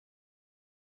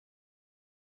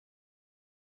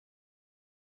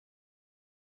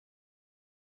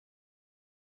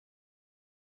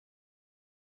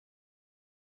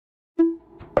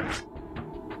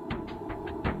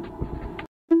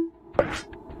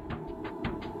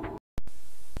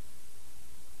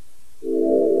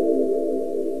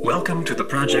Welcome to the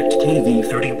Project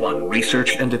KV31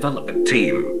 Research and Development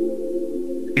Team.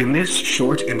 In this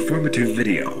short, informative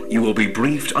video, you will be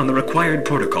briefed on the required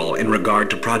protocol in regard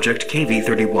to Project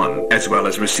KV31, as well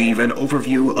as receive an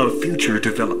overview of future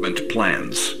development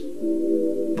plans.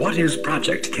 What is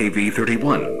Project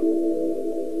KV31?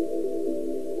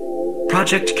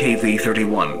 Project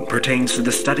KV31 pertains to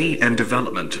the study and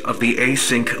development of the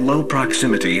async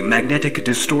low-proximity magnetic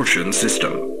distortion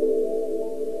system.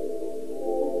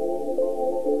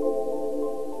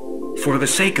 For the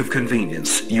sake of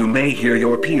convenience, you may hear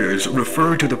your peers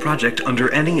refer to the project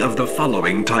under any of the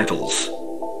following titles: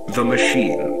 the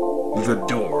machine, the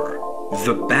door,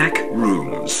 the back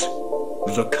rooms,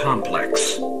 the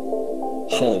complex,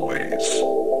 hallways.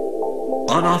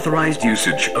 Unauthorized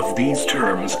usage of these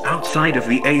terms outside of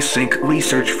the async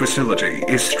research facility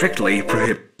is strictly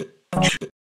prohibited.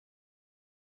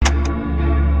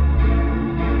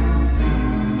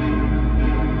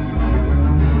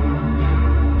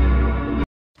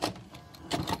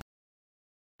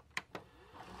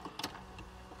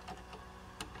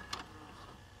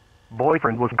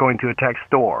 Boyfriend was going to a tech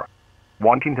store,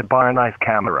 wanting to buy a nice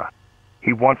camera.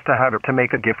 He wants to have it to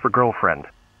make a gift for girlfriend.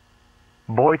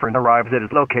 Boyfriend arrives at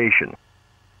his location,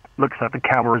 looks at the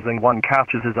cameras and one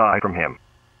catches his eye from him.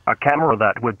 A camera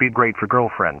that would be great for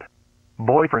girlfriend.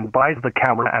 Boyfriend buys the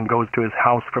camera and goes to his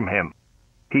house from him.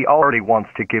 He already wants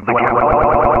to give the camera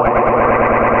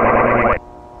away.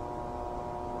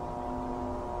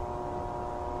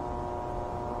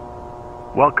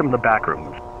 Welcome to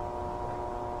Backrooms.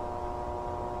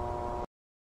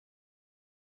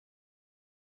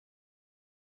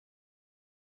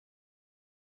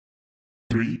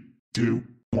 Three, two,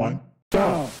 one,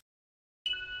 go!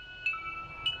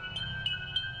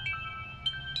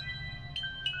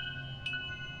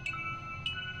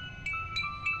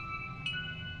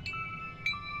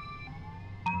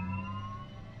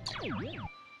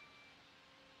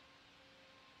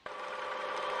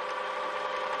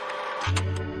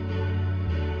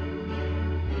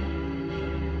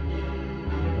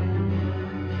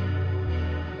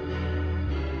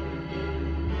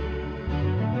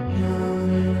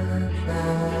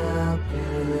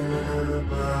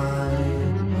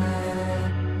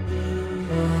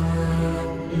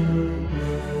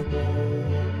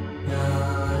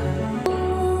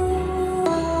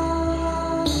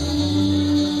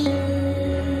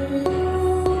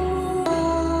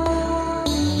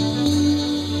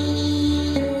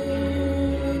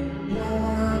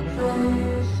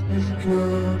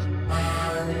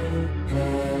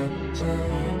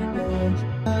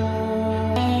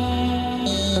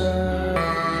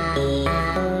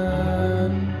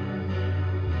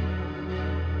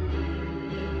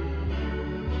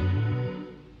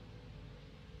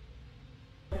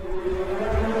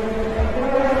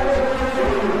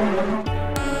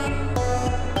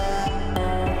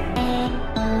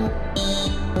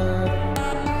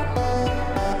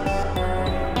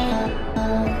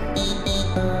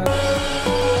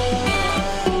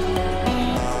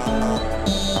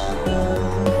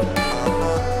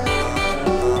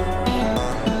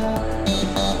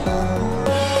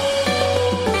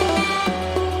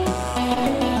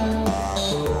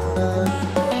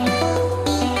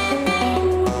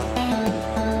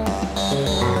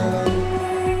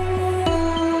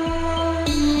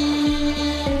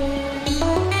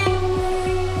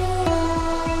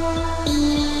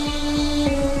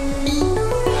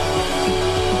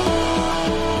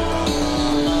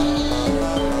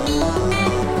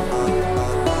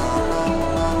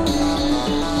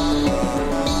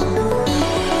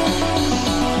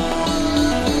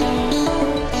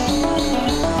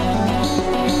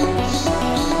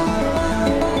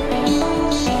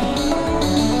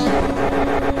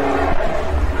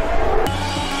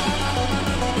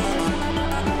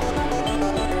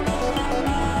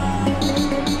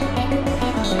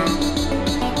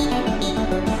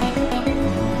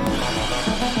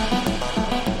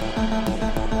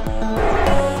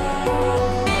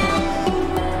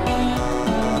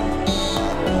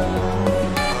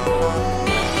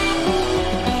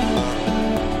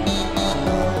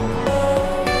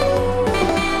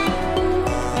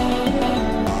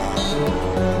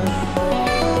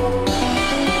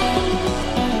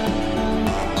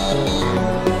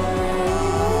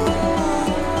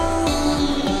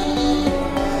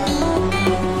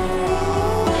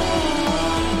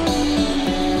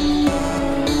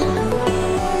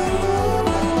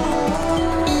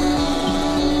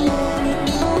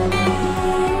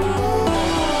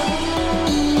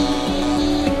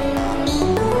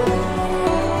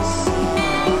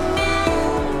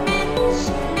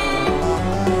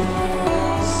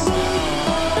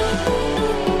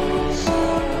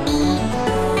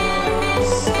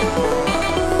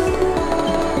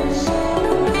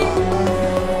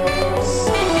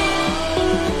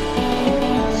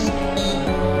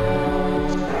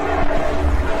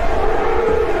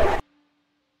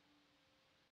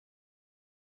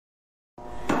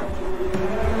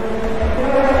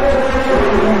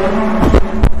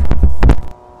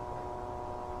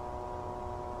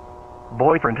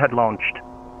 Boyfriend had launched.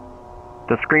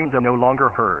 The screams are no longer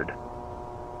heard.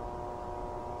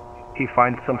 He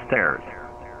finds some stairs.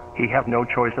 He has no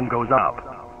choice and goes up.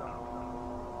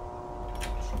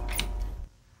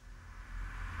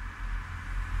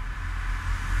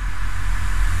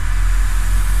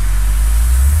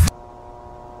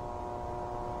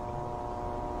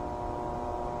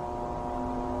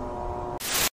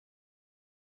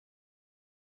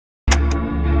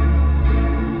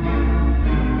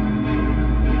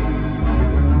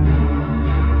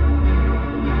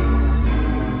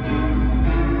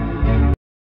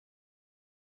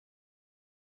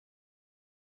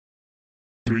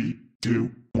 Three,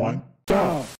 two, one,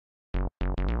 go!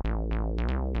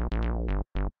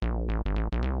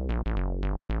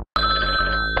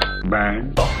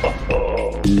 Bang.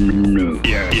 No.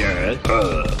 Yes.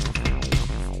 No.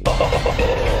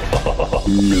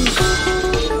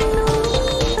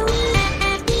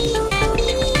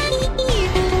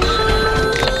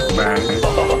 Bang.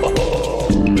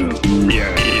 No.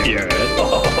 Yes. No.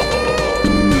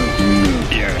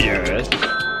 Yes.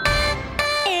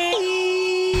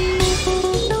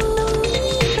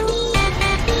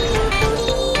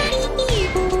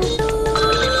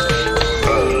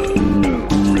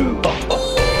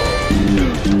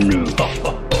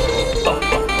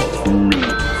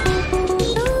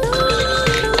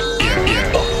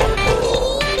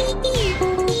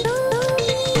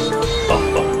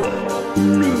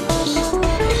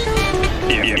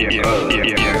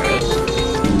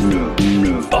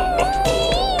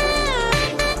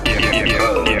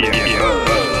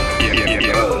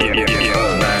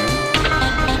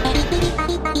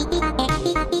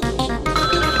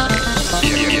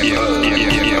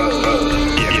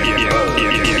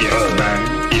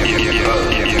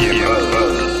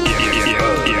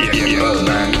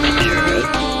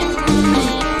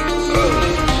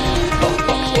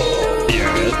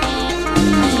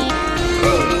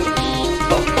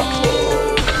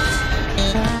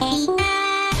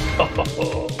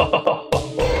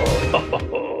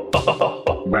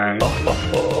 Bang.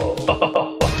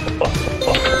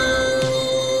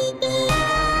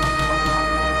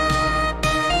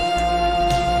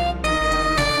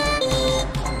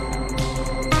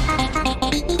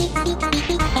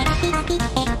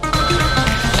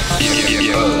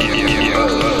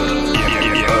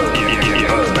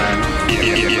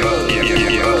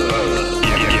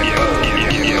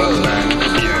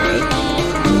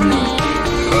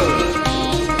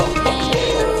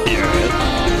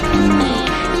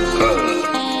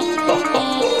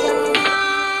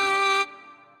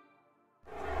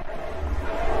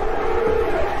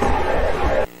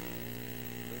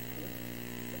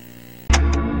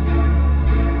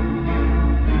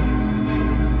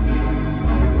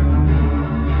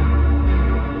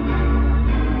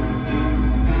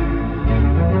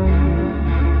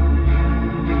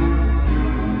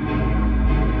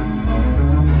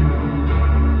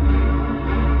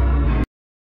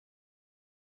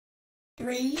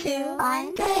 Three, two,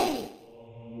 one, play!